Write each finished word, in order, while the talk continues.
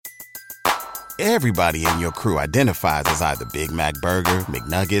Everybody in your crew identifies as either Big Mac Burger,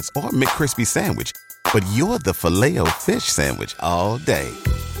 McNuggets, or McCrispy Sandwich. But you're the Filet-O-Fish Sandwich all day.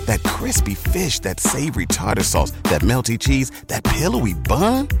 That crispy fish, that savory tartar sauce, that melty cheese, that pillowy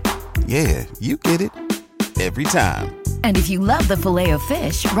bun. Yeah, you get it. Every time. And if you love the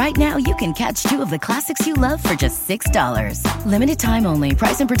Filet-O-Fish, right now you can catch two of the classics you love for just $6. Limited time only.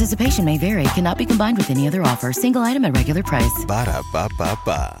 Price and participation may vary. Cannot be combined with any other offer. Single item at regular price. The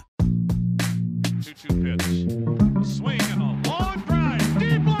Ba-da-ba-ba-ba. 2-2 pitch. Swing and a long drive.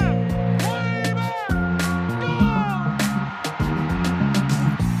 Deep left. Way back. Gone.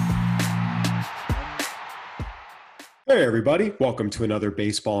 Hey everybody, welcome to another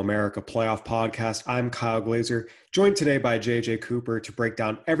Baseball America playoff podcast. I'm Kyle Glazer, joined today by JJ Cooper to break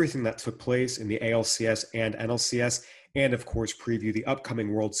down everything that took place in the ALCS and NLCS, and of course preview the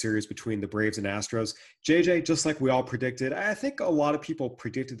upcoming World Series between the Braves and Astros. JJ, just like we all predicted, I think a lot of people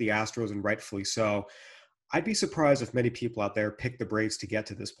predicted the Astros, and rightfully so. I'd be surprised if many people out there picked the Braves to get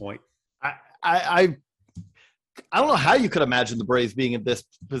to this point. I don't know how you could imagine the Braves being in this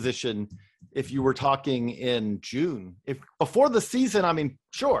position if you were talking in June. If before the season, I mean,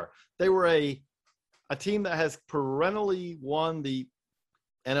 sure, they were a team that has perennially won the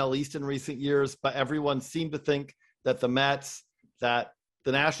NL East in recent years, but everyone seemed to think that the Mets, that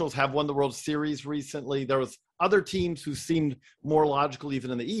the Nationals have won the World Series recently. There was other teams who seemed more logical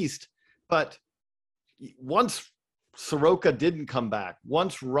even in the East, but once Soroka didn't come back,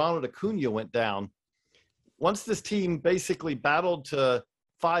 once Ronald Acuna went down, once this team basically battled to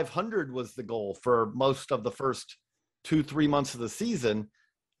 500 was the goal for most of the first 2-3 months of the season.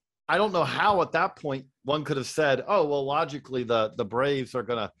 I don't know how at that point one could have said, oh, well, logically the Braves are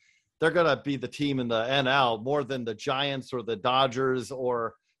they're going to be the team in the NL more than the Giants or the Dodgers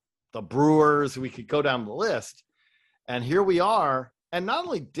or the Brewers. We could go down the list. And here we are. And not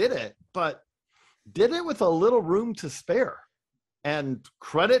only did it, but did it with a little room to spare. And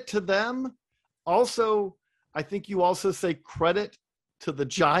credit to them. Also, I think you also say credit to the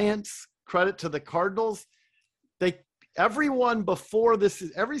Giants, credit to the Cardinals. Everyone before this,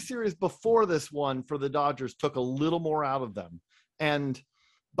 every series before this one for the Dodgers took a little more out of them. And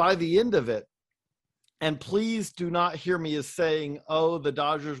by the end of it, and please do not hear me as saying, oh, the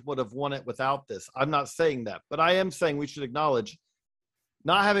Dodgers would have won it without this. I'm not saying that, but I am saying we should acknowledge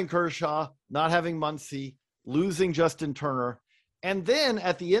not having Kershaw, not having Muncy, losing Justin Turner. And then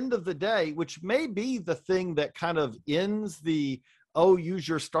at the end of the day, which may be the thing that kind of ends the, oh, use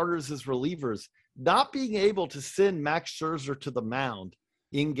your starters as relievers, not being able to send Max Scherzer to the mound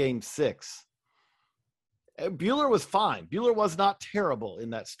in Game 6. Buehler was fine. Buehler was not terrible in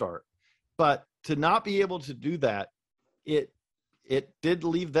that start. But to not be able to do that, it did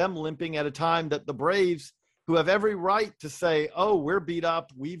leave them limping at a time that the Braves, who have every right to say, oh, we're beat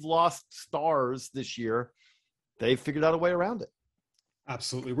up, we've lost stars this year, they figured out a way around it.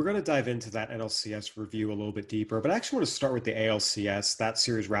 Absolutely. We're going to dive into that NLCS review a little bit deeper, but I actually want to start with the ALCS. That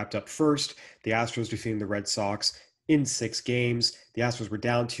series wrapped up first. The Astros defeating the Red Sox in 6 games. The Astros were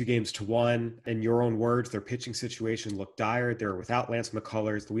down 2-1. In your own words, their pitching situation looked dire. They were without Lance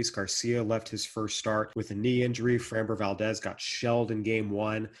McCullers. Luis Garcia left his first start with a knee injury. Framber Valdez got shelled in Game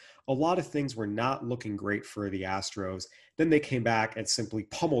 1. A lot of things were not looking great for the Astros. Then they came back and simply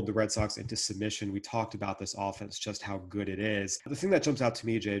pummeled the Red Sox into submission. We talked about this offense, just how good it is. The thing that jumps out to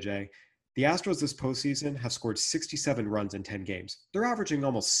me, JJ, the Astros this postseason have scored 67 runs in 10 games. They're averaging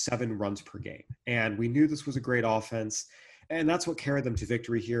almost 7 runs per game. And we knew this was a great offense. And that's what carried them to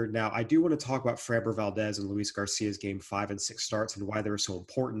victory here. Now, I do want to talk about Framber Valdez and Luis Garcia's Game 5 and 6 starts and why they were so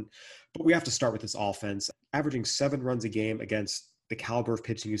important. But we have to start with this offense. Averaging 7 runs a game against the caliber of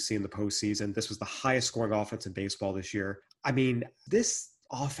pitching you see in the postseason. This was the highest scoring offense in baseball this year. I mean, this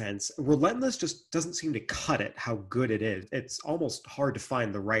offense, relentless just doesn't seem to cut it how good it is. It's almost hard to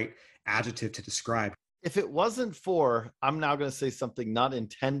find the right adjective to describe. If it wasn't for, I'm now going to say something not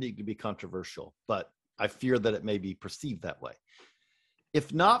intending to be controversial, but I fear that it may be perceived that way.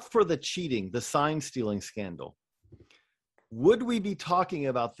 If not for the cheating, the sign stealing scandal, would we be talking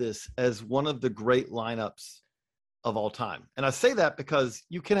about this as one of the great lineups of all time? And I say that because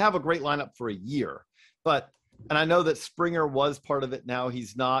you can have a great lineup for a year, and I know that Springer was part of it. Now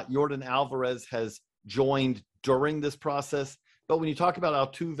he's not. Yordan Alvarez has joined during this process. But when you talk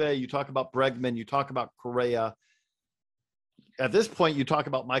about Altuve, you talk about Bregman, you talk about Correa. At this point, you talk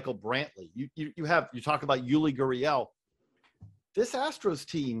about Michael Brantley. You talk about Yuli Gurriel. This Astros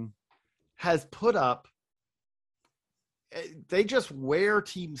team has put up. They just wear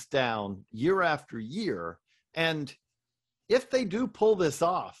teams down year after year. And if they do pull this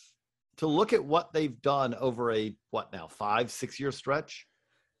off, to look at what they've done over a 5-6 year stretch,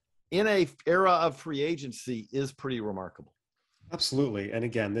 in a era of free agency is pretty remarkable. Absolutely. And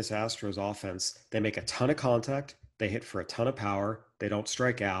again, this Astros offense, they make a ton of contact. They hit for a ton of power. They don't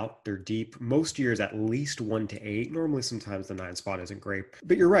strike out. They're deep. Most years, at least 1 to 8. Normally, sometimes the 9 spot isn't great.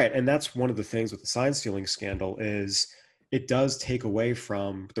 But you're right. And that's one of the things with the sign stealing scandal is it does take away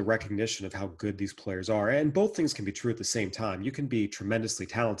from the recognition of how good these players are. And both things can be true at the same time. You can be tremendously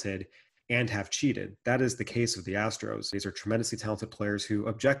talented and have cheated. That is the case of the Astros. These are tremendously talented players who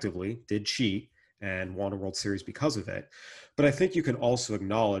objectively did cheat and won a World Series because of it. But I think you can also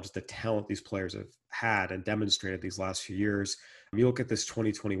acknowledge the talent these players have had and demonstrated these last few years. You look at this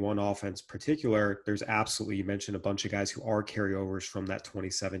 2021 offense in particular, there's absolutely, you mentioned a bunch of guys who are carryovers from that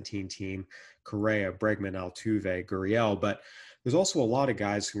 2017 team, Correa, Bregman, Altuve, Gurriel, but there's also a lot of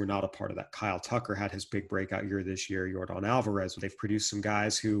guys who were not a part of that. Kyle Tucker had his big breakout year this year. Yordan Alvarez. They've produced some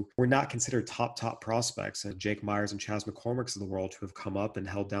guys who were not considered top prospects. And Jake Myers and Chas McCormick's of the world who have come up and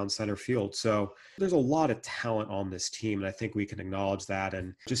held down center field. So there's a lot of talent on this team. And I think we can acknowledge that.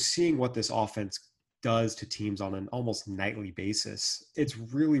 And just seeing what this offense does to teams on an almost nightly basis, it's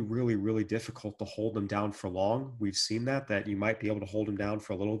really, really, really difficult to hold them down for long. We've seen that you might be able to hold them down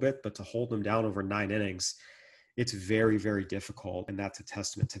for a little bit, but to hold them down over 9 innings, it's very, very difficult, and that's a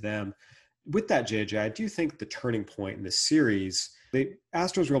testament to them. With that, JJ, I do think the turning point in this series, the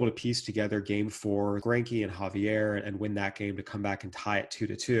Astros were able to piece together Game 4, Greinke and Javier, and win that game to come back and tie it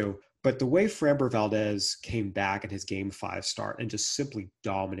 2-2. But the way Framber Valdez came back in his Game 5 start and just simply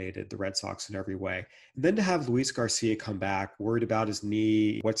dominated the Red Sox in every way. And then to have Luis Garcia come back, worried about his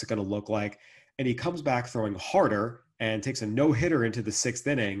knee, what's it going to look like, and he comes back throwing harder and takes a no-hitter into the 6th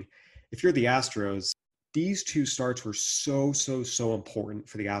inning. If you're the Astros, these 2 starts were so important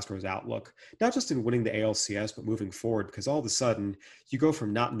for the Astros' outlook, not just in winning the ALCS, but moving forward, because all of a sudden you go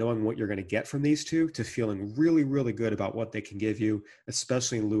from not knowing what you're going to get from these 2 to feeling really, really good about what they can give you,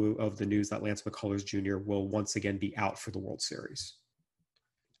 especially in lieu of the news that Lance McCullers Jr. will once again be out for the World Series.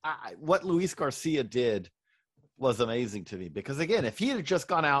 What Luis Garcia did was amazing to me because, again, if he had just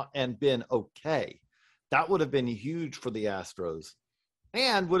gone out and been okay, that would have been huge for the Astros.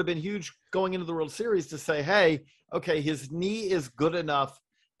 And would have been huge going into the World Series to say, hey, okay, his knee is good enough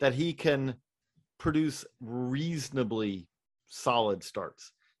that he can produce reasonably solid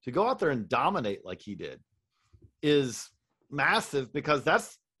starts. To go out there and dominate like he did is massive because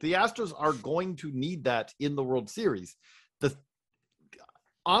the Astros are going to need that in the World Series.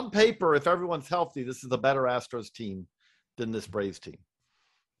 On paper, if everyone's healthy, this is a better Astros team than this Braves team.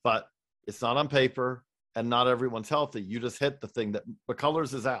 But it's not on paper. And not everyone's healthy. You just hit the thing that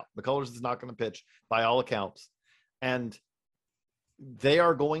McCullers is out. McCullers is not going to pitch by all accounts. And they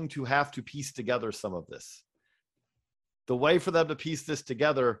are going to have to piece together some of this. The way for them to piece this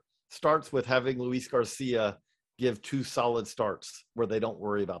together starts with having Luis Garcia give 2 solid starts where they don't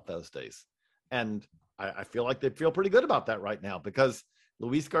worry about those days. And I feel like they feel pretty good about that right now because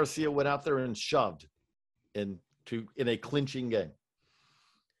Luis Garcia went out there and shoved in a clinching game.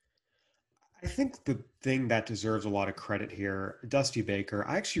 I think the thing that deserves a lot of credit here, Dusty Baker,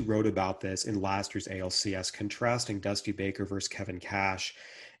 I actually wrote about this in last year's ALCS, contrasting Dusty Baker versus Kevin Cash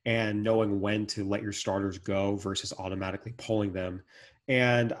and knowing when to let your starters go versus automatically pulling them.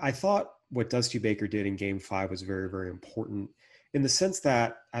 And I thought what Dusty Baker did in Game 5 was very, very important in the sense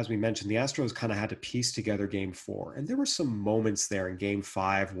that, as we mentioned, the Astros kind of had to piece together Game 4. And there were some moments there in Game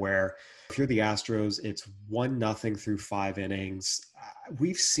 5 where if you're the Astros, it's 1-0 through 5 innings.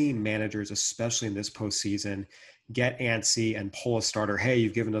 We've seen managers, especially in this postseason, get antsy and pull a starter. Hey,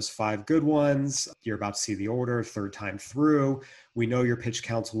 you've given us 5 good ones. You're about to see the order, 3rd time through. We know your pitch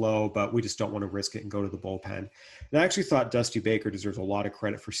count's low, but we just don't want to risk it and go to the bullpen. And I actually thought Dusty Baker deserves a lot of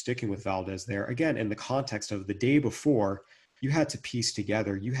credit for sticking with Valdez there. Again, in the context of the day before, you had to piece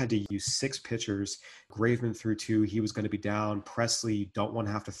together. You had to use 6 pitchers. Graveman threw 2. He was going to be down. Presley, you don't want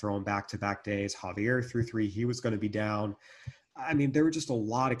to have to throw him back-to-back days. Javier threw 3. He was going to be down. I mean, there were just a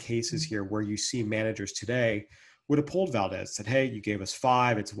lot of cases here where you see managers today would have pulled Valdez, said, hey, you gave us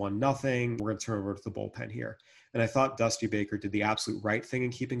 5. It's 1-0. We're going to turn over to the bullpen here. And I thought Dusty Baker did the absolute right thing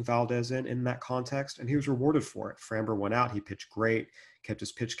in keeping Valdez in that context, and he was rewarded for it. Framber went out. He pitched great, kept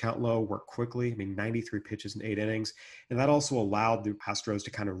his pitch count low, worked quickly. I mean, 93 pitches in 8 innings. And that also allowed the Astros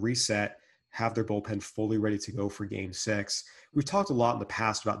to kind of reset, have their bullpen fully ready to go for Game 6. We've talked a lot in the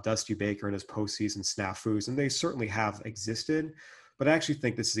past about Dusty Baker and his postseason snafus, and they certainly have existed. But I actually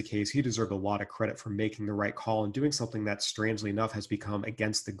think this is a case he deserved a lot of credit for making the right call and doing something that, strangely enough, has become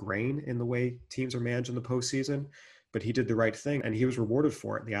against the grain in the way teams are managed in the postseason. But he did the right thing, and he was rewarded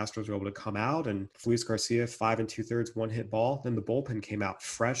for it. The Astros were able to come out, and Luis Garcia, 5 2/3, 1-hit ball. Then the bullpen came out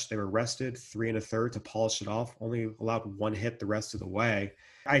fresh. They were rested, 3 1/3 to polish it off. Only allowed 1 hit the rest of the way.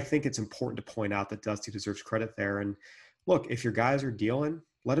 I think it's important to point out that Dusty deserves credit there. And look, if your guys are dealing,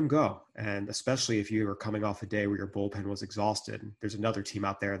 let them go. And especially if you are coming off a day where your bullpen was exhausted, there's another team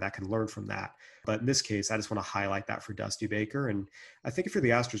out there that can learn from that. But in this case, I just want to highlight that for Dusty Baker. And I think if you're the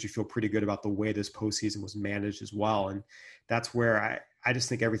Astros, you feel pretty good about the way this postseason was managed as well. And that's where I just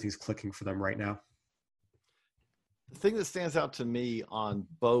think everything's clicking for them right now. The thing that stands out to me on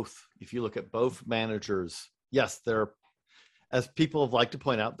both, if you look at both managers, yes, they're, as people have liked to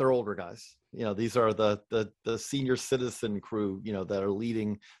point out, they're older guys. You know, these are the senior citizen crew, you know, that are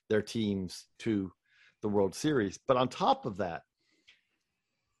leading their teams to the World Series. But on top of that,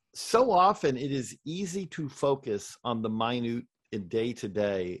 so often it is easy to focus on the minute in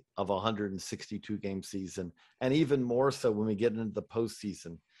day-to-day of a 162-game season, and even more so when we get into the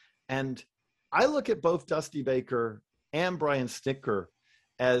postseason. And I look at both Dusty Baker and Brian Snitker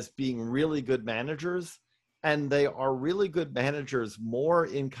as being really good managers, and they are really good managers more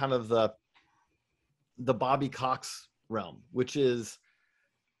in kind of the Bobby Cox realm, which is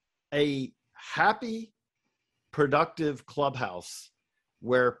a happy, productive clubhouse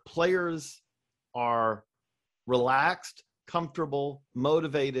where players are relaxed, comfortable,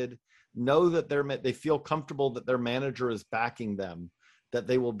 motivated, know that they feel comfortable that their manager is backing them, that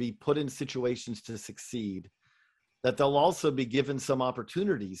they will be put in situations to succeed, that they'll also be given some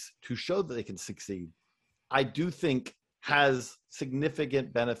opportunities to show that they can succeed, I do think has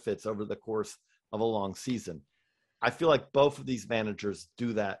significant benefits over the course of a long season. I feel like both of these managers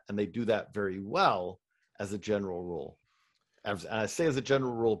do that, and they do that very well as a general rule. And I say as a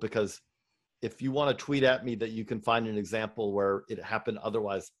general rule because if you want to tweet at me that you can find an example where it happened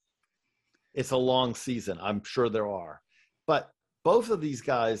otherwise, it's a long season. I'm sure there are. But both of these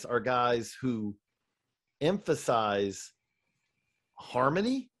guys are guys who emphasize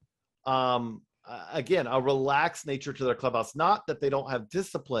harmony, again, a relaxed nature to their clubhouse. Not that they don't have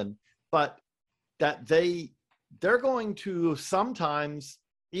discipline, but that they're going to sometimes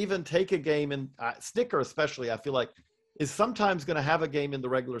even take a game, and Snitker especially, I feel like, is sometimes going to have a game in the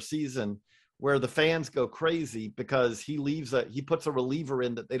regular season where the fans go crazy because he puts a reliever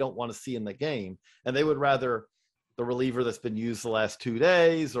in that they don't want to see in the game, and they would rather the reliever that's been used the last 2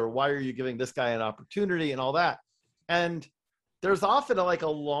 days, or why are you giving this guy an opportunity and all that. And there's often a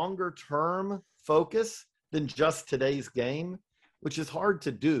longer term focus than just today's game, which is hard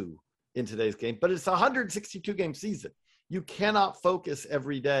to do in today's game, but it's a 162 game season. You cannot focus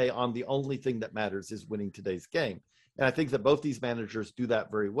every day on the only thing that matters is winning today's game. And I think that both these managers do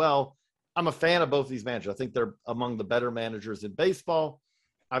that very well. I'm a fan of both these managers. I think they're among the better managers in baseball.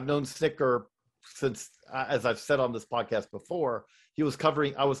 I've known Snitker since, as I've said on this podcast before, when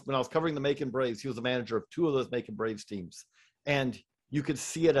I was covering the Macon Braves, he was the manager of 2 of those Macon Braves teams. And you could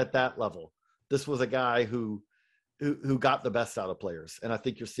see it at that level. This was a guy who got the best out of players. And I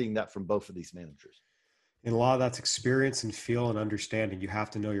think you're seeing that from both of these managers. And a lot of that's experience and feel and understanding. You have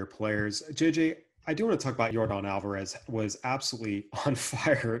to know your players. JJ, I do want to talk about Yordan Alvarez. Was absolutely on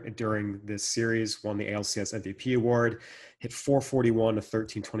fire during this series, won the ALCS MVP award, hit 441 to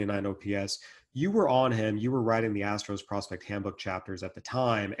 1329 OPS. You were on him. You were writing the Astros prospect handbook chapters at the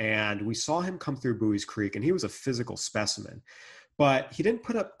time, and we saw him come through Bowie's Creek, and he was a physical specimen. But he didn't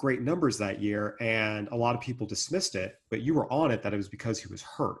put up great numbers that year, and a lot of people dismissed it. But you were on it that it was because he was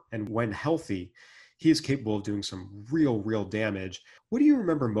hurt. And when healthy, he is capable of doing some real damage. What do you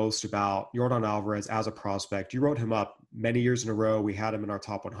remember most about Yordan Alvarez as a prospect? You wrote him up many years in a row. We had him in our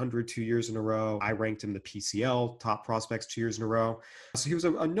top 100 2 years in a row. I ranked him the PCL top prospects 2 years in a row. So he was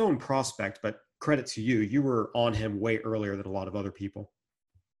a known prospect, but credit to you. You were on him way earlier than a lot of other people.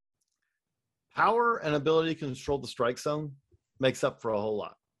 Power and ability to control the strike zone makes up for a whole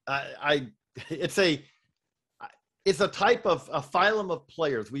lot. It's a type of a phylum of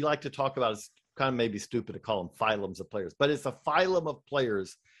players we like to talk about. It's kind of maybe stupid to call them phylums of players, but it's a phylum of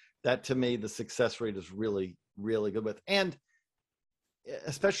players that, to me, the success rate is really good with. And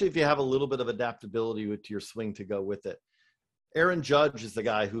especially if you have a little bit of adaptability to your swing to go with it. Aaron Judge is the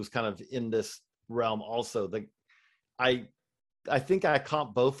guy who's kind of in this realm also. I think I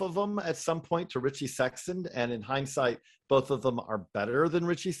comp both of them at some point to Richie Sexson, and in hindsight, both of them are better than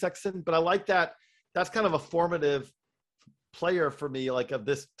Richie Sexson. But I like that. That's kind of a formative player for me, like of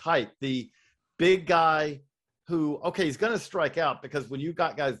this type. The big guy who, okay, he's going to strike out because when you've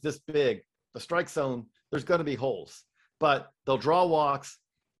got guys this big, the strike zone, there's going to be holes. But they'll draw walks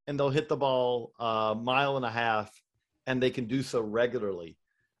and they'll hit the ball a mile and a half, and they can do so regularly.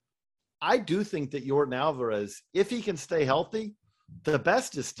 I do think that Yordan Alvarez, if he can stay healthy, the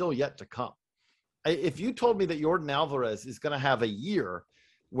best is still yet to come. If you told me that Yordan Alvarez is going to have a year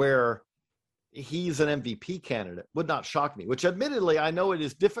where he's an MVP candidate. Would not shock me, which admittedly, I know it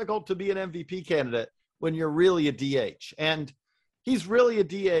is difficult to be an MVP candidate when you're really a DH. And he's really a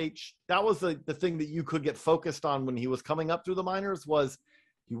DH. That was the thing that you could get focused on when he was coming up through the minors was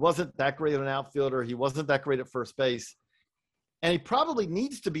he wasn't that great of an outfielder. He wasn't that great at first base. And he probably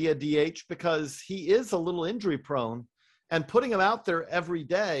needs to be a DH because he is a little injury prone. And putting him out there every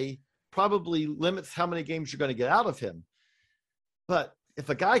day probably limits how many games you're going to get out of him. But if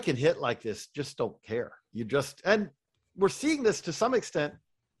a guy can hit like this, just don't care. And we're seeing this to some extent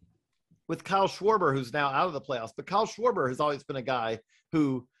with Kyle Schwarber, who's now out of the playoffs. But Kyle Schwarber has always been a guy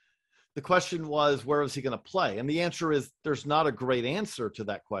who the question was, where is he going to play? And the answer is there's not a great answer to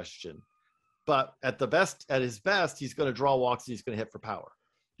that question. But at his best, he's going to draw walks and he's going to hit for power.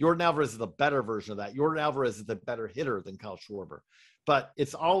 Jordan Alvarez is the better version of that. Jordan Alvarez is the better hitter than Kyle Schwarber. But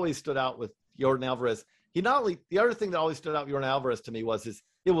it's always stood out with Jordan Alvarez. The other thing that always stood out with Jordan Alvarez to me was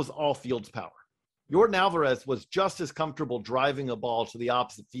it was all fields power. Jordan Alvarez was just as comfortable driving a ball to the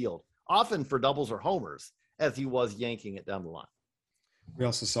opposite field, often for doubles or homers, as he was yanking it down the line. We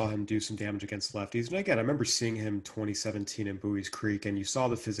also saw him do some damage against lefties. And again, I remember seeing him 2017 in Bowie's Creek, and you saw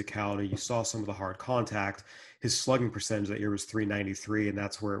the physicality, you saw some of the hard contact. His slugging percentage that year was .393, and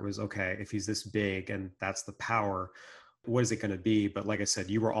that's where it was, okay, if he's this big and that's the power, what is it going to be? But like I said,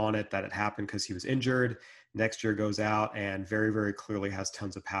 you were on it that it happened because he was injured. Next year goes out and very, very clearly has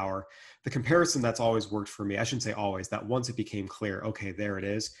tons of power. The comparison that's always worked for me, I shouldn't say always, that once it became clear, okay, there it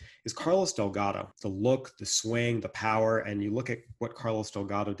is Carlos Delgado. The look, the swing, the power, and you look at what Carlos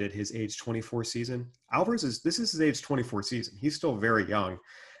Delgado did his age 24 season. This is his age 24 season. He's still very young.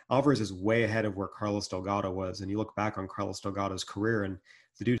 Alvarez is way ahead of where Carlos Delgado was. And you look back on Carlos Delgado's career, and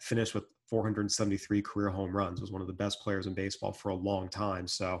the dude finished with 473 career home runs, was one of the best players in baseball for a long time.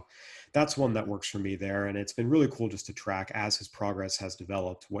 So that's one that works for me there. And it's been really cool just to track as his progress has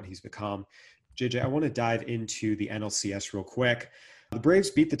developed, what he's become. JJ, I want to dive into the NLCS real quick. The Braves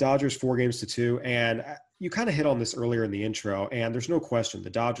beat the Dodgers 4-2, and you kind of hit on this earlier in the intro, and there's no question the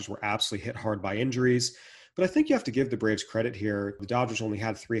Dodgers were absolutely hit hard by injuries. But I think you have to give the Braves credit here. The Dodgers only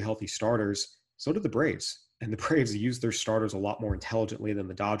had 3 healthy starters. So did the Braves. And the Braves used their starters a lot more intelligently than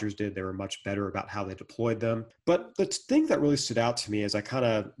the Dodgers did. They were much better about how they deployed them. But the thing that really stood out to me as I kind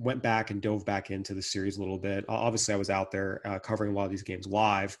of went back and dove back into the series a little bit, obviously I was out there covering a lot of these games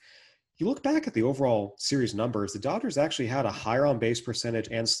live. You look back at the overall series numbers, the Dodgers actually had a higher on-base percentage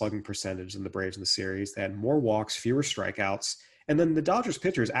and slugging percentage than the Braves in the series. They had more walks, fewer strikeouts. And then the Dodgers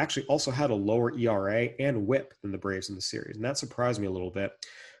pitchers actually also had a lower ERA and WHIP than the Braves in the series. And that surprised me a little bit.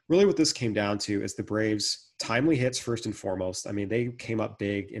 Really what this came down to is the Braves' timely hits first and foremost. I mean, they came up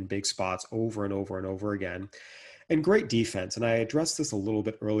big in big spots over and over and over again. And great defense. And I addressed this a little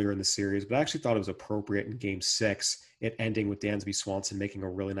bit earlier in the series, but I actually thought it was appropriate in Game 6, it ending with Dansby Swanson making a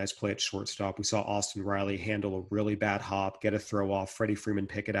really nice play at shortstop. We saw Austin Riley handle a really bad hop, get a throw off, Freddie Freeman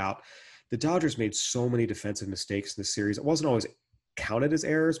pick it out. The Dodgers made so many defensive mistakes in the series. It wasn't always counted as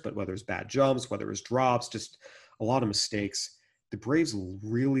errors, but whether it's bad jumps, whether it was drops, just a lot of mistakes. The Braves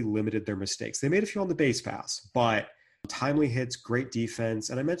really limited their mistakes. They made a few on the base pass, but timely hits, great defense.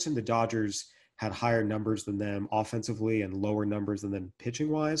 And I mentioned the Dodgers had higher numbers than them offensively and lower numbers than them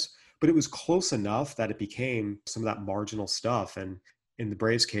pitching-wise, but it was close enough that it became some of that marginal stuff. And in the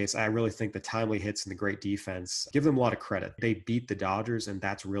Braves case, I really think the timely hits and the great defense, give them a lot of credit. They beat the Dodgers, and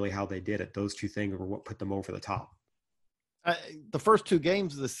that's really how they did it. Those two things were what put them over the top. The first 2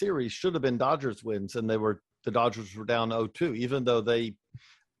 games of the series should have been Dodgers wins, and the Dodgers were down 0-2, even though they,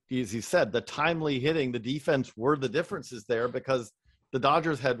 as you said, the timely hitting, the defense were the differences there because the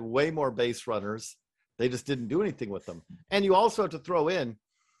Dodgers had way more base runners. They just didn't do anything with them. And you also have to throw in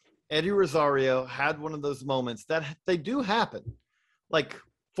Eddie Rosario had one of those moments that they do happen. Like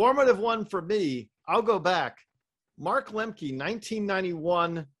formative one for me, I'll go back. Mark Lemke,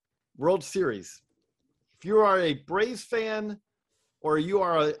 1991 World Series. If you are a Braves fan or you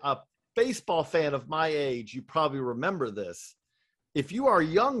are a baseball fan of my age, you probably remember this. If you are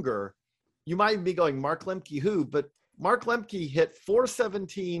younger, you might be going, Mark Lemke who? But Mark Lemke hit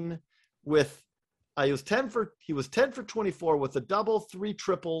 .417 with he was 10 for 24 with a double, 3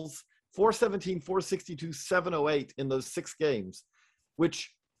 triples, .417, .462, .708 in those 6 games.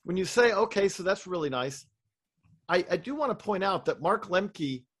 Which, when you say, okay, so that's really nice, I do want to point out that Mark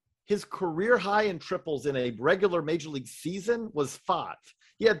Lemke, his career high in triples in a regular major league season was 5.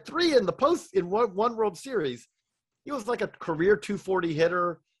 He had 3 in the post in one World Series. He was like a career 240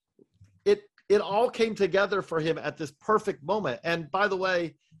 hitter. It all came together for him at this perfect moment. And by the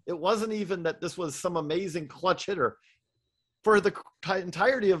way, it wasn't even that this was some amazing clutch hitter. For the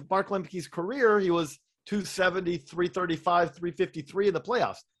entirety of Mark Lemke's career, he was 270, 335, 353 in the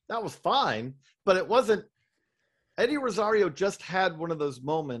playoffs. that was fine, but it wasn't. Eddie Rosario just had one of those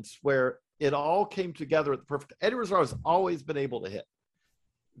moments where it all came together at the perfect. Eddie Rosario has always been able to hit.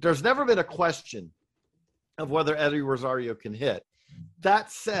 There's never been a question of whether Eddie Rosario can hit.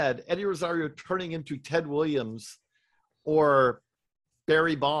 That said, Eddie Rosario turning into Ted Williams or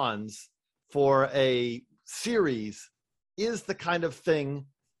Barry Bonds for a series is the kind of thing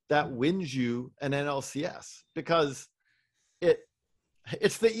that wins you an NLCS, because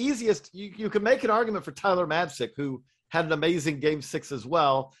it's the easiest. You can make an argument for Tyler Matzik, who had an amazing game 6 as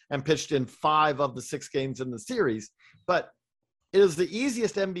well and pitched in 5 of the 6 games in the series, but it is the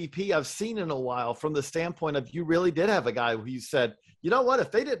easiest MVP I've seen in a while from the standpoint of you really did have a guy who you said, you know what, if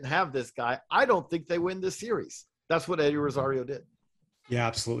they didn't have this guy, I don't think they win this series. That's what Eddie Rosario did. Yeah,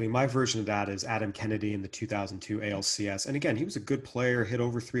 absolutely. My version of that is Adam Kennedy in the 2002 ALCS. And again, he was a good player, hit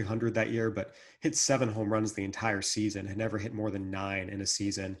over 300 that year, but hit 7 home runs the entire season, had never hit more than 9 in a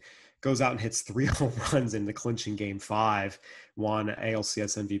season. Goes out and hits 3 home runs in the clinching game 5, won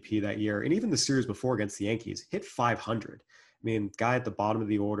ALCS MVP that year. And even the series before against the Yankees, hit 500. I mean, guy at the bottom of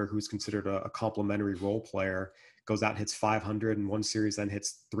the order who's considered a complimentary role player goes out and hits 500 in one series, then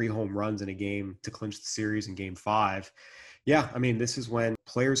hits 3 home runs in a game to clinch the series in game 5. Yeah, I mean, this is when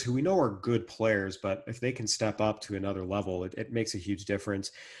players who we know are good players, but if they can step up to another level, it makes a huge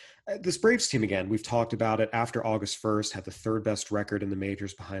difference. This Braves team, again, we've talked about it, after August 1st, had the 3rd best record in the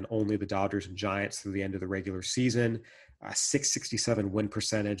majors behind only the Dodgers and Giants through the end of the regular season. 667 win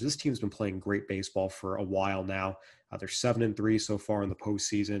percentage. This team's been playing great baseball for a while now. They're 7-3 so far in the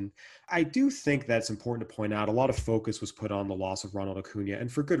postseason. I do think that it's important to point out a lot of focus was put on the loss of Ronald Acuna,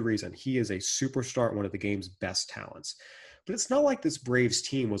 and for good reason. He is a superstar and one of the game's best talents. But it's not like this Braves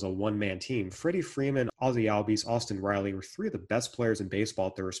team was a one-man team. Freddie Freeman, Ozzie Albies, Austin Riley were 3 of the best players in baseball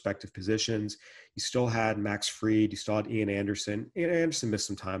at their respective positions. You still had Max Fried. You still had Ian Anderson. Ian Anderson missed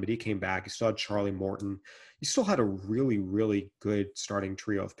some time, but he came back. You still had Charlie Morton. You still had a really, really good starting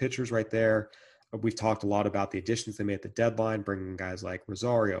trio of pitchers right there. We've talked a lot about the additions they made at the deadline, bringing guys like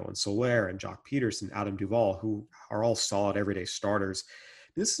Rosario and Soler and Jock Peterson, Adam Duvall, who are all solid everyday starters.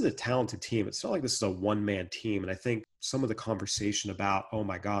 This is a talented team. It's not like this is a one-man team. And I think some of the conversation about, oh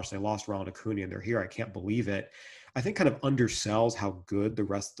my gosh, they lost Ronald Acuna and they're here, I can't believe it, I think kind of undersells how good the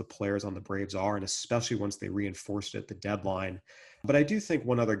rest of the players on the Braves are, and especially once they reinforced it at the deadline. But I do think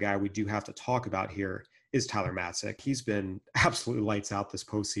one other guy we do have to talk about here is Tyler Matzik. He's been absolutely lights out this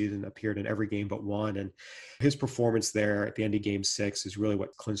postseason, appeared in every game but one. And his performance there at the end of game 6 is really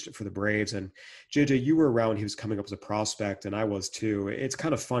what clinched it for the Braves. And JJ, you were around when he was coming up as a prospect, and I was too. It's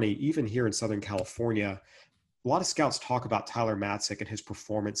kind of funny, even here in Southern California, a lot of scouts talk about Tyler Matzik and his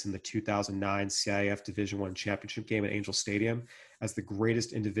performance in the 2009 CIF Division I championship game at Angel Stadium as the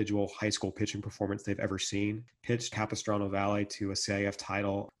greatest individual high school pitching performance they've ever seen. Pitched Capistrano Valley to a CIF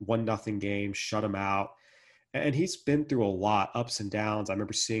title, 1-0 game, shut him out. And he's been through a lot, ups and downs. I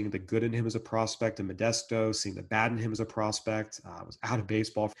remember seeing the good in him as a prospect in Modesto, seeing the bad in him as a prospect. I was out of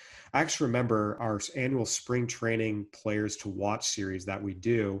baseball. I actually remember our annual spring training players to watch series that we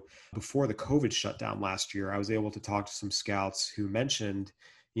do before the COVID shutdown last year. I was able to talk to some scouts who mentioned,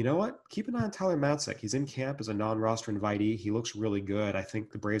 you know what, keep an eye on Tyler Matzik. He's in camp as a non-roster invitee. He looks really good. I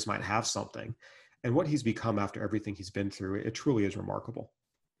think the Braves might have something. And what he's become after everything he's been through, it truly is remarkable.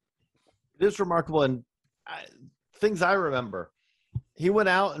 It is remarkable. And things I remember, he went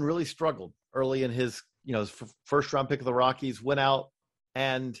out and really struggled early in his first round pick of the Rockies, went out,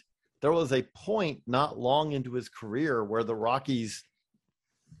 and there was a point not long into his career where the Rockies,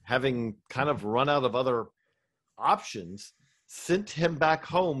 having kind of run out of other options, sent him back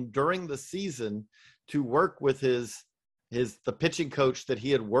home during the season to work with the pitching coach that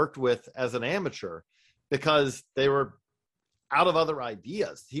he had worked with as an amateur, because they were out of other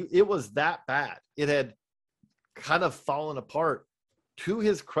ideas. It was that bad. It had kind of fallen apart. To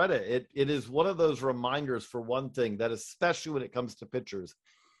his credit, it is one of those reminders, for one thing, that especially when it comes to pitchers,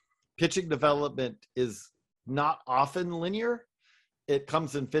 pitching development is not often linear. It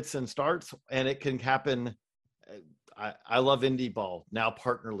comes in fits and starts, and it can happen. I love indie ball, now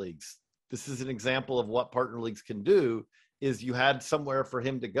partner leagues. This is an example of what partner leagues can do. Is you had somewhere for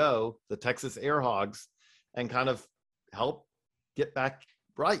him to go, the Texas Air Hogs, and kind of help get back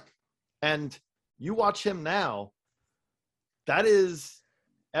right. And you watch him now, that is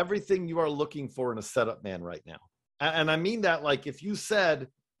everything you are looking for in a setup man right now. And I mean that, like, if you said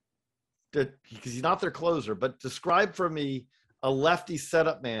that, because he's not their closer, but describe for me a lefty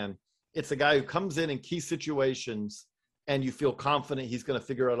setup man, it's a guy who comes in key situations and you feel confident he's going to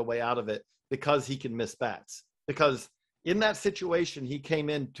figure out a way out of it because he can miss bats. Because in that situation he came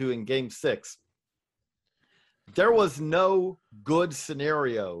into in game 6, there was no good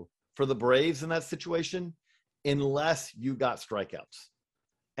scenario for the Braves in that situation unless you got strikeouts.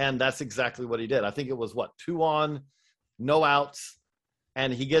 And that's exactly what he did. I think it was 2 on, no outs,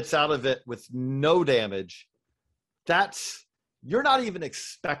 and he gets out of it with no damage. You're not even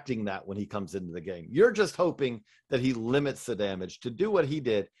expecting that when he comes into the game. You're just hoping that he limits the damage to do what he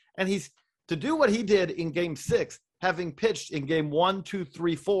did. And to do what he did in game 6, having pitched in game 1, 2,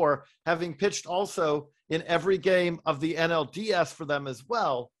 3, 4, having pitched also in every game of the NLDS for them as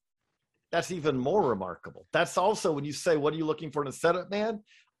well. That's even more remarkable. That's also when you say, what are you looking for in a setup man?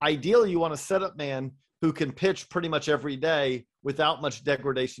 Ideally, you want a setup man who can pitch pretty much every day without much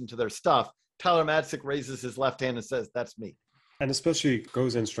degradation to their stuff. Tyler Matzik raises his left hand and says, that's me. And especially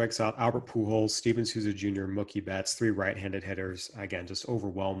goes in, strikes out Albert Pujols, Steven Souza Jr., Mookie Betts, 3 right-handed hitters. Again, just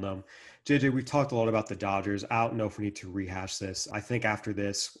overwhelm them. JJ, we've talked a lot about the Dodgers. I don't know if we need to rehash this. I think after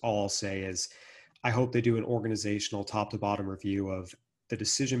this, all I'll say is I hope they do an organizational top-to-bottom review of the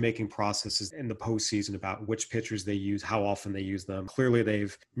decision-making processes in the postseason about which pitchers they use, how often they use them. Clearly,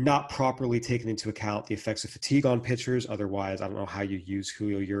 they've not properly taken into account the effects of fatigue on pitchers. Otherwise, I don't know how you use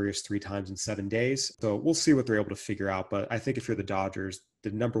Julio Urias 3 times in 7 days. So we'll see what they're able to figure out. But I think if you're the Dodgers,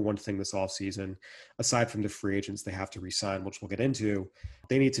 the number one thing this offseason, aside from the free agents they have to re-sign, which we'll get into,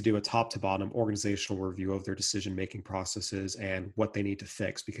 they need to do a top-to-bottom organizational review of their decision-making processes and what they need to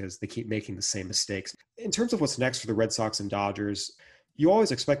fix because they keep making the same mistakes. In terms of what's next for the Red Sox and Dodgers, you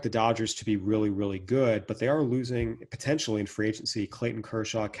always expect the Dodgers to be really, really good, but they are losing potentially in free agency Clayton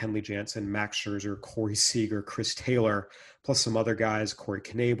Kershaw, Kenley Jansen, Max Scherzer, Corey Seager, Chris Taylor, plus some other guys, Corey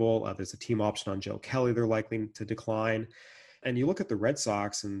Knebel. There's a team option on Joe Kelly they're likely to decline. And you look at the Red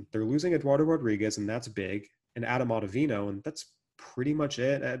Sox, and they're losing Eduardo Rodriguez, and that's big, and Adam Ottavino, and that's pretty much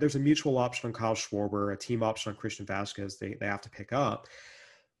it. There's a mutual option on Kyle Schwarber, a team option on Christian Vasquez they have to pick up.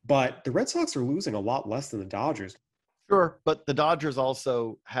 But the Red Sox are losing a lot less than the Dodgers. Sure, but the Dodgers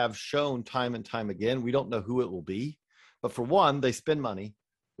also have shown time and time again, we don't know who it will be. But for one, they spend money,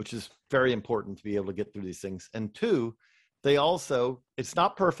 which is very important to be able to get through these things. And two, they also, it's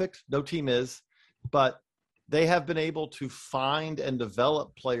not perfect, no team is, but they have been able to find and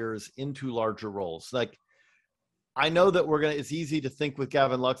develop players into larger roles. Like, I know that it's easy to think with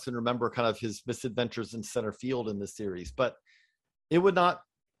Gavin Lux and remember kind of his misadventures in center field in this series, but it would not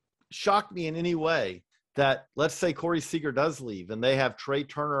shock me in any way that, let's say Corey Seager does leave and they have Trey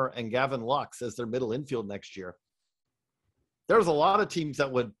Turner and Gavin Lux as their middle infield next year. There's a lot of teams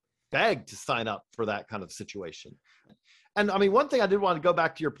that would beg to sign up for that kind of situation. And I mean, one thing I did want to go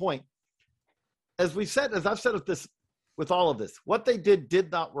back to your point, as I've said with all of this, what they did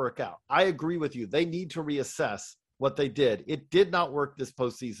not work out. I agree with you. They need to reassess what they did. It did not work this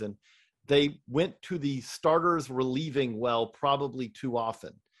postseason. They went to the starters relieving well, probably too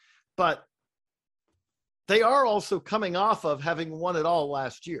often, but they are also coming off of having won it all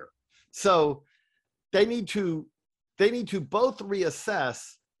last year. So they need to both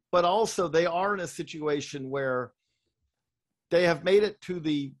reassess, but also they are in a situation where they have made it to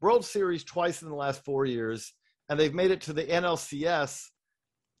the World Series twice in the last 4 years, and they've made it to the NLCS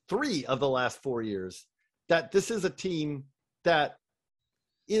 3 of the last 4 years, that this is a team that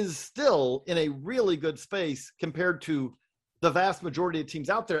is still in a really good space compared to the vast majority of teams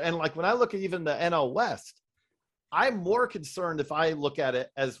out there. And like when I look at even the NL West, I'm more concerned if I look at it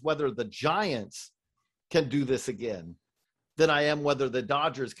as whether the Giants can do this again than I am whether the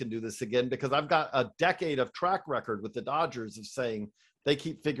Dodgers can do this again, because I've got a decade of track record with the Dodgers of saying they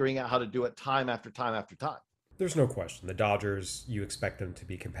keep figuring out how to do it time after time after time. There's no question. The Dodgers, you expect them to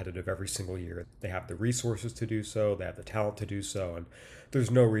be competitive every single year. They have the resources to do so. They have the talent to do so. And there's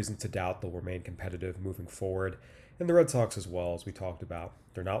no reason to doubt they'll remain competitive moving forward. And the Red Sox as well, as we talked about.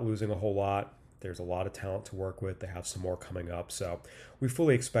 They're not losing a whole lot. There's a lot of talent to work with. They have some more coming up. So we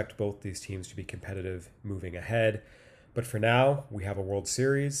fully expect both these teams to be competitive moving ahead. But for now, we have a World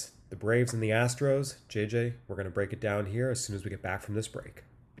Series, the Braves and the Astros. JJ, we're going to break it down here as soon as we get back from this break.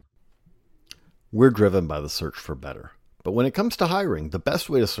 We're driven by the search for better. But when it comes to hiring, the best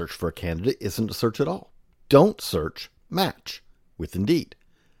way to search for a candidate isn't to search at all. Don't search, match with Indeed.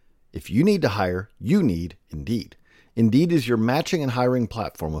 If you need to hire, you need Indeed. Indeed is your matching and hiring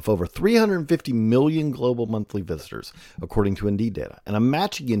platform with over 350 million global monthly visitors, according to Indeed data, and a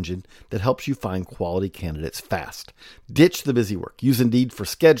matching engine that helps you find quality candidates fast. Ditch the busy work. Use Indeed for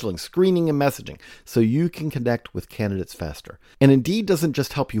scheduling, screening, and messaging so you can connect with candidates faster. And Indeed doesn't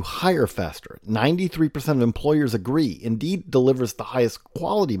just help you hire faster. 93% of employers agree Indeed delivers the highest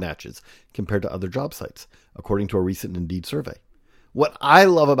quality matches compared to other job sites, according to a recent Indeed survey. What I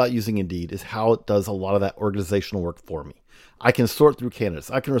love about using Indeed is how it does a lot of that organizational work for me. I can sort through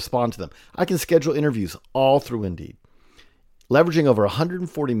candidates. I can respond to them. I can schedule interviews all through Indeed. Leveraging over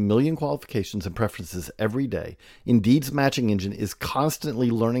 140 million qualifications and preferences every day, Indeed's matching engine is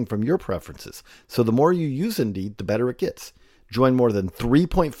constantly learning from your preferences. So the more you use Indeed, the better it gets. Join more than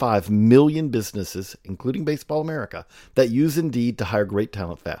 3.5 million businesses, including Baseball America, that use Indeed to hire great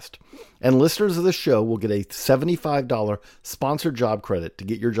talent fast. And listeners of the show will get a $75 sponsored job credit to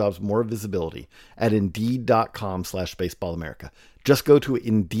get your jobs more visibility at Indeed.com/BaseballAmerica. Just go to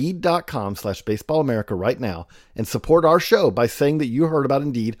Indeed.com/BaseballAmerica right now and support our show by saying that you heard about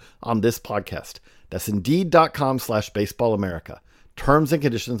Indeed on this podcast. That's Indeed.com/BaseballAmerica. Terms and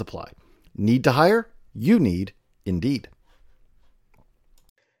conditions apply. Need to hire? You need Indeed.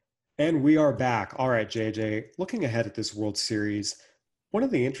 And we are back. All right, JJ, looking ahead at this World Series, one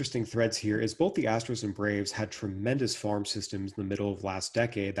of the interesting threads here is both the Astros and Braves had tremendous farm systems in the middle of last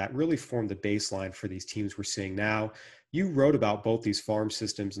decade that really formed the baseline for these teams we're seeing now. You wrote about both these farm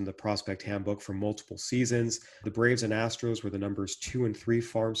systems in the Prospect Handbook for multiple seasons. The Braves and Astros were the numbers 2 and 3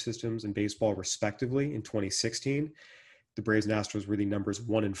 farm systems in baseball, respectively, in 2016. The Braves and Astros were the numbers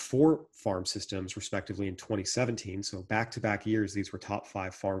 1 and 4 farm systems, respectively, in 2017. So back-to-back years, these were top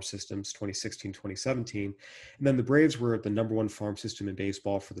 5 farm systems, 2016, 2017. And then the Braves were the number 1 farm system in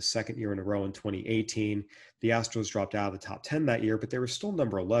baseball for the second year in a row in 2018. The Astros dropped out of the top 10 that year, but they were still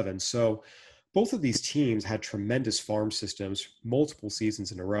number 11. So both of these teams had tremendous farm systems, multiple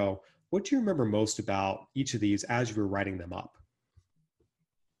seasons in a row. What do you remember most about each of these as you were writing them up?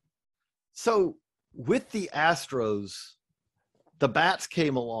 So with the Astros, the bats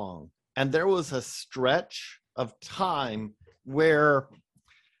came along, and there was a stretch of time where,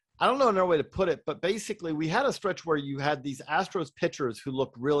 I don't know another way to put it, but basically we had a stretch where you had these Astros pitchers who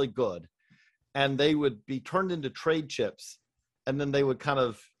looked really good, and they would be turned into trade chips, and then they would kind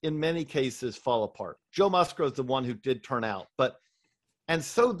of, in many cases, fall apart. Joe Musgrove's the one who did turn out. And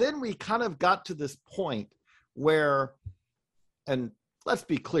so then we kind of got to this point where, and let's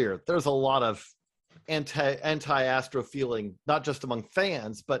be clear, there's a lot of anti-Astro feeling, not just among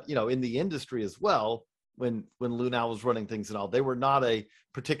fans, but, in the industry as well. When Lunau was running things and all, they were not a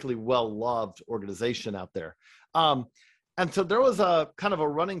particularly well-loved organization out there. And so there was a kind of a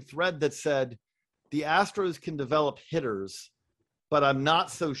running thread that said the Astros can develop hitters, but I'm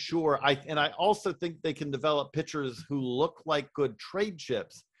not so sure. I also think they can develop pitchers who look like good trade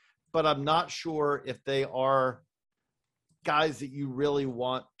chips, but I'm not sure if they are guys that you really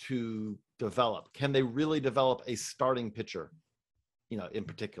want to develop. Can they really develop a starting pitcher, in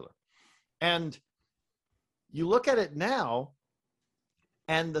particular? And you look at it now,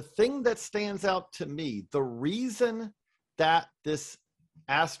 and the thing that stands out to me, the reason that this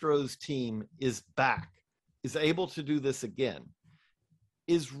Astros team is back, is able to do this again,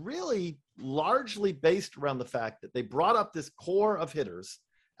 is really largely based around the fact that they brought up this core of hitters.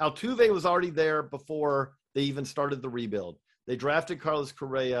 Altuve was already there before they even started the rebuild. They drafted Carlos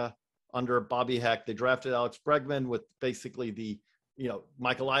Correa under Bobby Heck. They drafted Alex Bregman with basically the,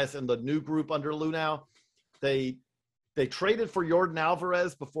 Mike Elias and the new group under Lunau. They traded for Yordan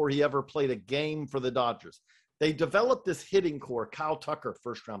Alvarez before he ever played a game for the Dodgers. They developed this hitting core, Kyle Tucker,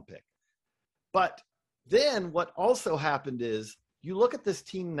 first-round pick. But then what also happened is, you look at this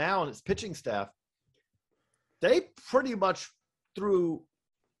team now and its pitching staff, they pretty much threw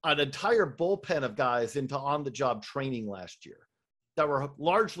an entire bullpen of guys into on-the-job training last year that were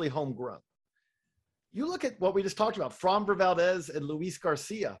largely homegrown. You look at what we just talked about, Framber Valdez and Luis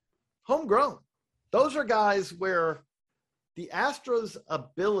Garcia, homegrown. Those are guys where the Astros'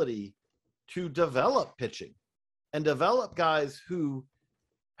 ability to develop pitching and develop guys who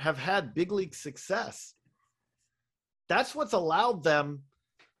have had big league success, that's what's allowed them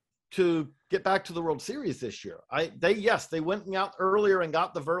to get back to the World Series this year. They went out earlier and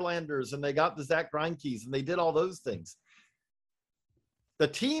got the Verlanders and they got the Zach Greinke's and they did all those things. The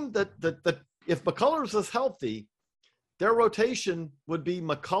team that if McCullers was healthy, their rotation would be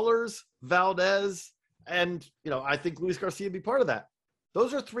McCullers, Valdez, and I think Luis Garcia would be part of that.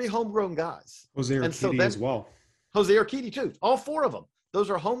 Those are 3 homegrown guys. Jose Urquidy as well. Jose Urquidy too. All 4 of them. Those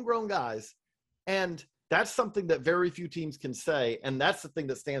are homegrown guys, and that's something that very few teams can say, and that's the thing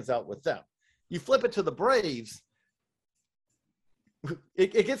that stands out with them. You flip it to the Braves,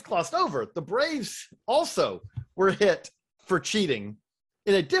 it gets glossed over. The Braves also were hit for cheating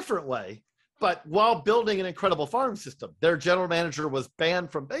in a different way, but while building an incredible farm system. Their general manager was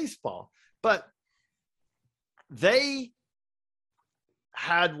banned from baseball, but they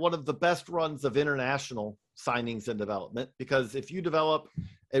had one of the best runs of international signings and development, because if you develop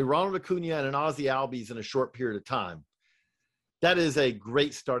a Ronald Acuna and an Ozzie Albies in a short period of time, that is a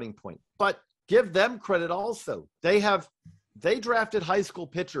great starting point. But give them credit also. They drafted high school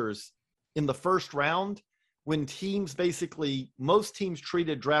pitchers in the first round when most teams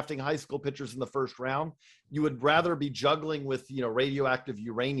treated drafting high school pitchers in the first round. You would rather be juggling with, radioactive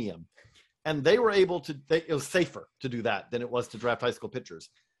uranium. And they were able to, it was safer to do that than it was to draft high school pitchers.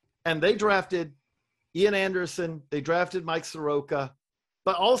 And they drafted Ian Anderson. They drafted Mike Soroka.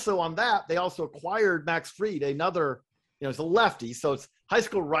 But also on that, they also acquired Max Fried, another, it's a lefty. So it's high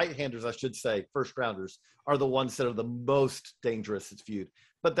school right-handers, I should say, first rounders are the ones that are the most dangerous, it's viewed.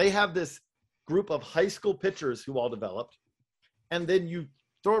 But they have this group of high school pitchers who all developed. And then you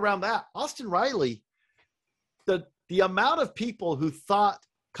throw around that. Austin Riley, the amount of people who thought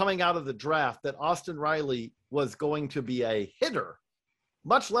coming out of the draft that Austin Riley was going to be a hitter,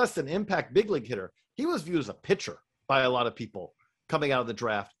 much less an impact big league hitter. He was viewed as a pitcher by a lot of people coming out of the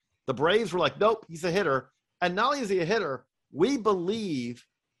draft. The Braves were like, nope, he's a hitter. And not only is he a hitter, we believe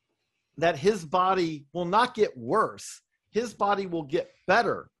that his body will not get worse. His body will get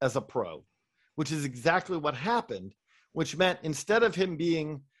better as a pro, which is exactly what happened, which meant instead of him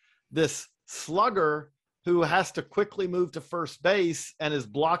being this slugger who has to quickly move to first base and is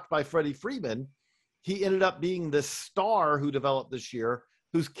blocked by Freddie Freeman, he ended up being this star who developed this year,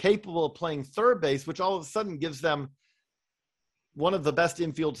 who's capable of playing third base, which all of a sudden gives them one of the best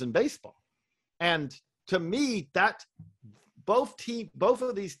infields in baseball. And to me, that both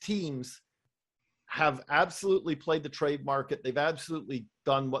of these teams have absolutely played the trade market. They've absolutely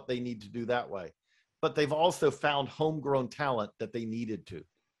done what they need to do that way. But they've also found homegrown talent that they needed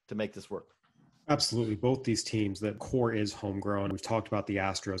to make this work. Absolutely. Both these teams, the core is homegrown. We've talked about the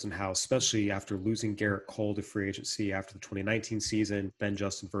Astros and how, especially after losing Garrett Cole to free agency after the 2019 season, then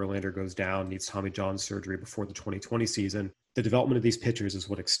Justin Verlander goes down, needs Tommy John surgery before the 2020 season. The development of these pitchers is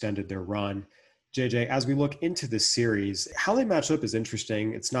what extended their run. JJ, as we look into this series, how they match up is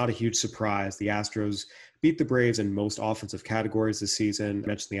interesting. It's not a huge surprise. The Astros beat the Braves in most offensive categories this season. I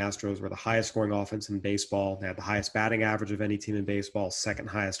mentioned the Astros were the highest scoring offense in baseball. They had the highest batting average of any team in baseball, second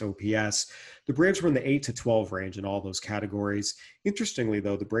highest OPS. The Braves were in the 8 to 12 range in all those categories. Interestingly,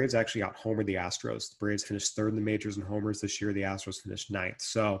 though, the Braves actually out-homered the Astros. The Braves finished third in the majors in homers this year. The Astros finished ninth.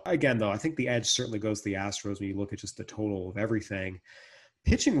 So again, though, I think the edge certainly goes to the Astros when you look at just the total of everything.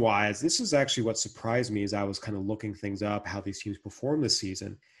 Pitching wise, this is actually what surprised me as I was kind of looking things up, how these teams performed this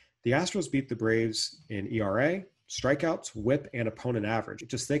season. The Astros beat the Braves in ERA, strikeouts, whip, and opponent average.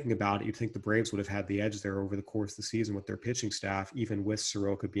 Just thinking about it, you'd think the Braves would have had the edge there over the course of the season with their pitching staff, even with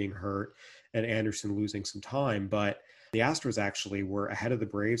Soroka being hurt and Anderson losing some time. But the Astros actually were ahead of the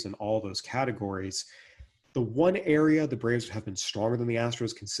Braves in all those categories. The one area the Braves have been stronger than the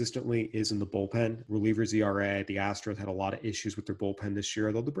Astros consistently is in the bullpen. Relievers ERA, the Astros had a lot of issues with their bullpen this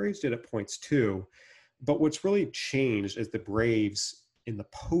year, though the Braves did at points too. But what's really changed is the Braves in the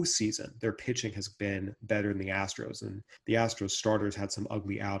postseason, their pitching has been better than the Astros. And the Astros starters had some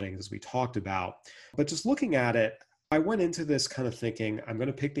ugly outings, as we talked about. But just looking at it, I went into this kind of thinking, I'm going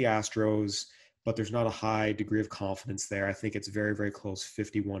to pick the Astros, but there's not a high degree of confidence there. I think it's very, very close,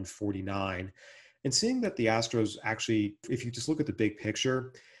 51-49. And seeing that the Astros actually, if you just look at the big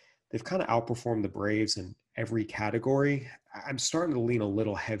picture, they've kind of outperformed the Braves in every category. I'm starting to lean a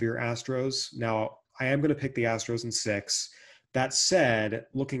little heavier Astros. Now, I am going to pick the Astros in 6. That said,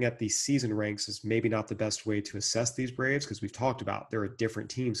 looking at the season ranks is maybe not the best way to assess these Braves because we've talked about they're a different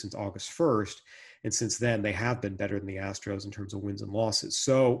team since August 1st. And since then, they have been better than the Astros in terms of wins and losses.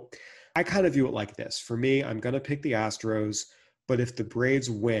 So I kind of view it like this. For me, I'm going to pick the Astros. But if the Braves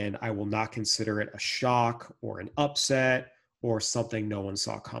win, I will not consider it a shock or an upset or something no one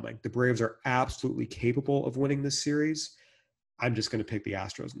saw coming. The Braves are absolutely capable of winning this series. I'm just going to pick the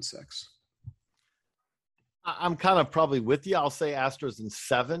Astros in 6. I'm kind of probably with you. I'll say Astros in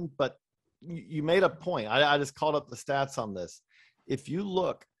 7, but you made a point. I just called up the stats on this. If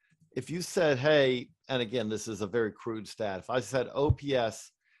you said, hey, and again, this is a very crude stat. If I said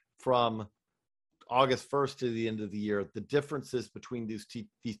OPS from August 1st to the end of the year, the differences between these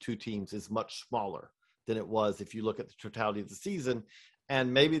two teams is much smaller than it was if you look at the totality of the season.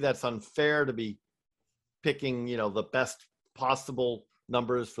 And maybe that's unfair to be picking, the best possible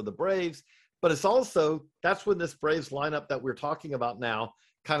numbers for the Braves. But it's also, that's when this Braves lineup that we're talking about now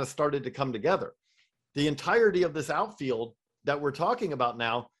kind of started to come together. The entirety of this outfield that we're talking about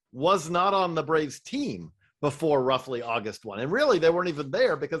now was not on the Braves team before roughly August 1. And really, they weren't even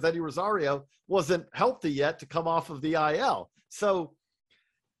there because Eddie Rosario wasn't healthy yet to come off of the IL. So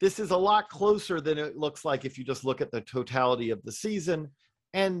this is a lot closer than it looks like if you just look at the totality of the season.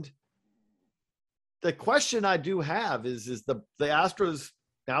 And the question I do have is the Astros,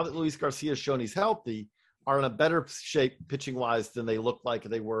 now that Luis Garcia has shown he's healthy, are in a better shape pitching wise than they look like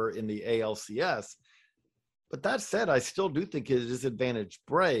they were in the ALCS. But that said, I still do think it is advantage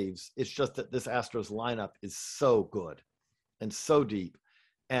Braves. It's just that this Astros lineup is so good and so deep.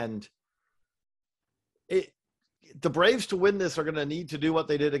 And the Braves to win this are going to need to do what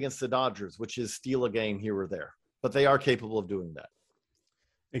they did against the Dodgers, which is steal a game here or there. But they are capable of doing that.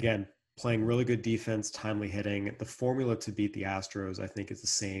 Again, playing really good defense, timely hitting. The formula to beat the Astros, I think, is the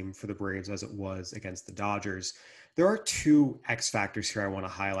same for the Braves as it was against the Dodgers. There are two X factors here I want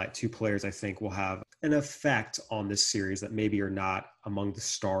to highlight, two players I think will have an effect on this series that maybe are not among the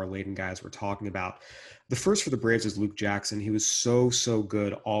star-laden guys we're talking about. The first for the Braves is Luke Jackson. He was so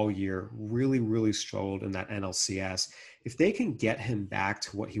good all year, really struggled in that NLCS. If they can get him back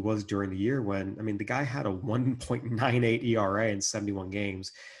to what he was during the year when, I mean, the guy had a 1.98 ERA in 71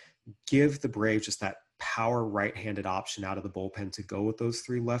 games, give the Braves just that power right-handed option out of the bullpen to go with those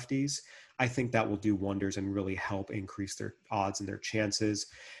three lefties, I think that will do wonders and really help increase their odds and their chances.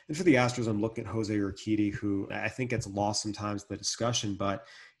 And for the Astros, I'm looking at Jose Urquidy, who I think gets lost sometimes in the discussion, but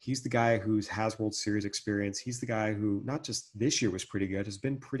he's the guy who has World Series experience. He's the guy who not just this year was pretty good, has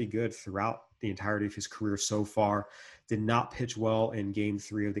been pretty good throughout the entirety of his career so far. Did not pitch well in Game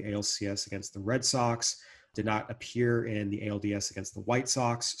 3 of the ALCS against the Red Sox. Did not appear in the ALDS against the White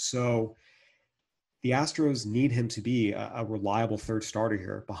Sox. So the Astros need him to be a reliable third starter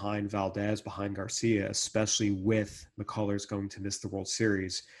here behind Valdez, behind Garcia, especially with McCullers going to miss the World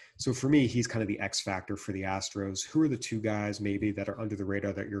Series. So for me, he's kind of the X factor for the Astros. Who are the two guys maybe that are under the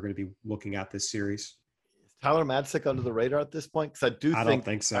radar that you're going to be looking at this series? Is Tyler Madsick under the radar at this point? Because I don't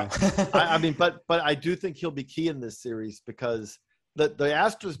think so. I mean, but I do think he'll be key in this series because the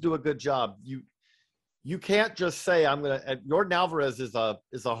Astros do a good job. You can't just say Jordan Alvarez is a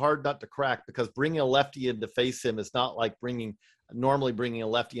hard nut to crack because bringing a lefty in to face him is not like normally bringing a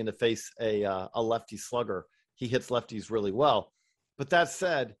lefty in to face a lefty slugger. He hits lefties really well. But that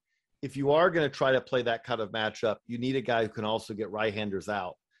said, if you are going to try to play that kind of matchup, you need a guy who can also get right-handers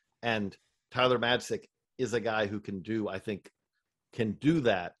out. And Tyler Madsick is a guy who can do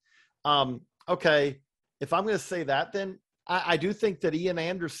that. Okay, if I'm going to say that, then I do think that Ian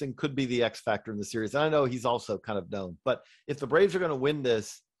Anderson could be the X factor in the series. And I know he's also kind of known, but if the Braves are going to win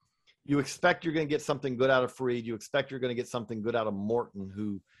this, you expect you're going to get something good out of Fried. You expect you're going to get something good out of Morton,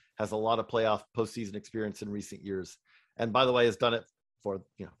 who has a lot of playoff postseason experience in recent years. And by the way, has done it for,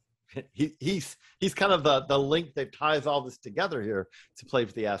 he's kind of the link that ties all this together here to play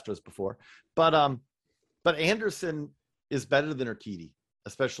for the Astros before. But Anderson is better than Urquidy,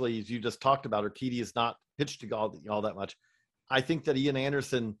 especially as you just talked about. Urquidy is not pitched to all that much. I think that Ian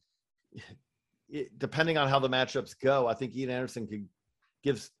Anderson, depending on how the matchups go, I think Ian Anderson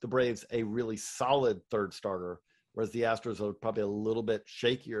gives the Braves a really solid third starter, whereas the Astros are probably a little bit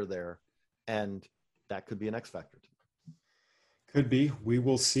shakier there, and that could be an X factor. Could be. We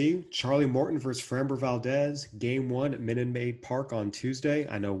will see. Charlie Morton versus Framber Valdez, Game 1 at Minute Maid Park on Tuesday.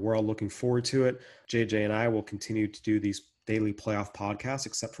 I know we're all looking forward to it. JJ and I will continue to do these daily playoff podcasts,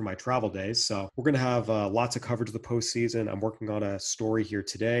 except for my travel days. So we're going to have lots of coverage of the postseason. I'm working on a story here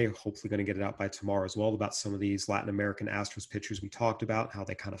today, hopefully going to get it out by tomorrow as well, about some of these Latin American Astros pitchers we talked about, how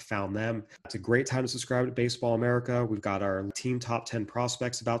they kind of found them. It's a great time to subscribe to Baseball America. We've got our team top 10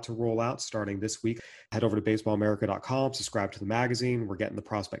 prospects about to roll out starting this week. Head over to baseballamerica.com, subscribe to the magazine. We're getting the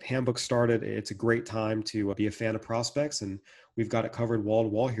prospect handbook started. It's a great time to be a fan of prospects, and we've got it covered wall to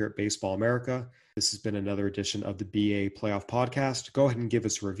wall here at Baseball America. This has been another edition of the BA Playoff Podcast. Go ahead and give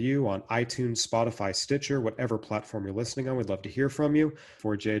us a review on iTunes, Spotify, Stitcher, whatever platform you're listening on. We'd love to hear from you.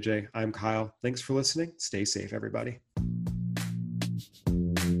 For JJ, I'm Kyle. Thanks for listening. Stay safe, everybody.